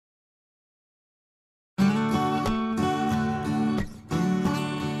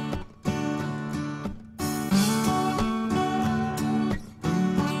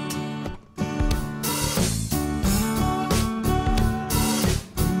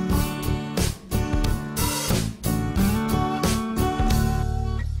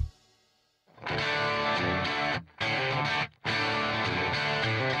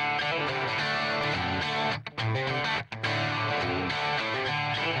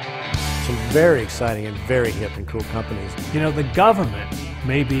some very exciting and very hip and cool companies. You know, the government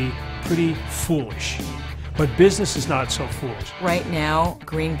may be pretty foolish, but business is not so foolish. Right now,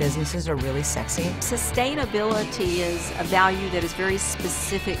 green businesses are really sexy. Sustainability is a value that is very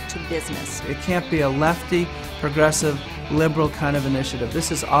specific to business. It can't be a lefty, progressive, liberal kind of initiative.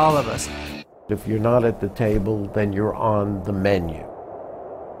 This is all of us. If you're not at the table, then you're on the menu.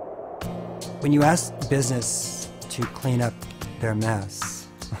 When you ask business to clean up their mess,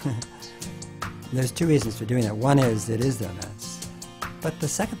 there's two reasons for doing that. One is it is their mess. But the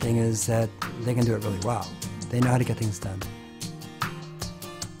second thing is that they can do it really well. They know how to get things done.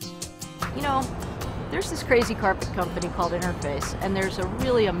 You know, there's this crazy carpet company called Interface, and there's a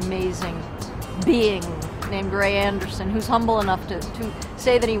really amazing being named Ray Anderson who's humble enough to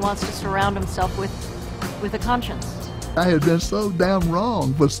say that he wants to surround himself with a conscience. I had been so damn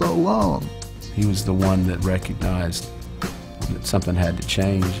wrong for so long. He was the one that recognized that something had to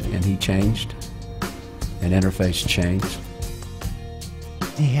change, and he changed, and Interface changed.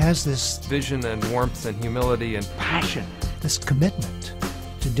 He has this vision and warmth and humility and Passion, this commitment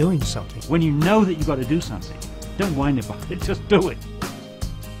to doing something. When you know that you've got to do something, don't whine about it, just do it.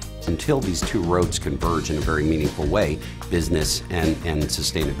 Until these two roads converge in a very meaningful way, business and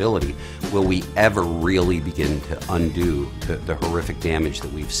sustainability, will we ever really begin to undo the horrific damage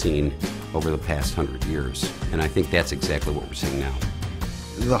that we've seen over the past 100 years? And I think that's exactly what we're seeing now.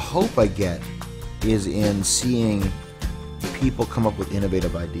 The hope I get is in seeing people come up with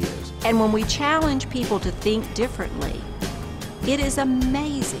innovative ideas. And when we challenge people to think differently, it is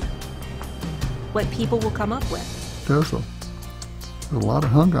amazing what people will come up with. There's a lot of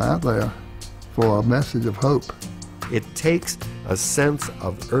hunger out there for a message of hope. It takes a sense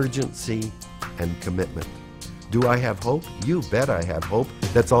of urgency and commitment. Do I have hope? You bet I have hope.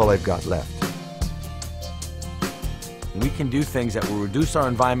 That's all I've got left. We can do things that will reduce our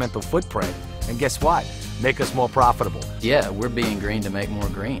environmental footprint, and guess what? Make us more profitable. Yeah, we're being green to make more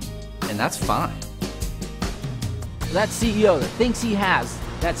green, and that's fine. That CEO that thinks he has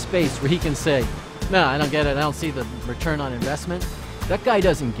that space where he can say, no, I don't get it, I don't see the return on investment. That guy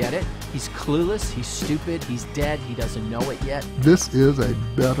doesn't get it. He's clueless, he's stupid, he's dead, he doesn't know it yet. This is a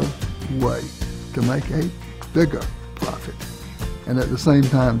better way to make a bigger profit, and at the same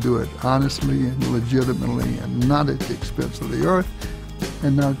time do it honestly and legitimately and not at the expense of the earth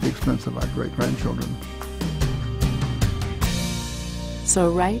and not at the expense of our great-grandchildren.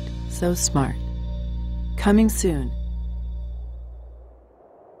 So right, so smart. Coming soon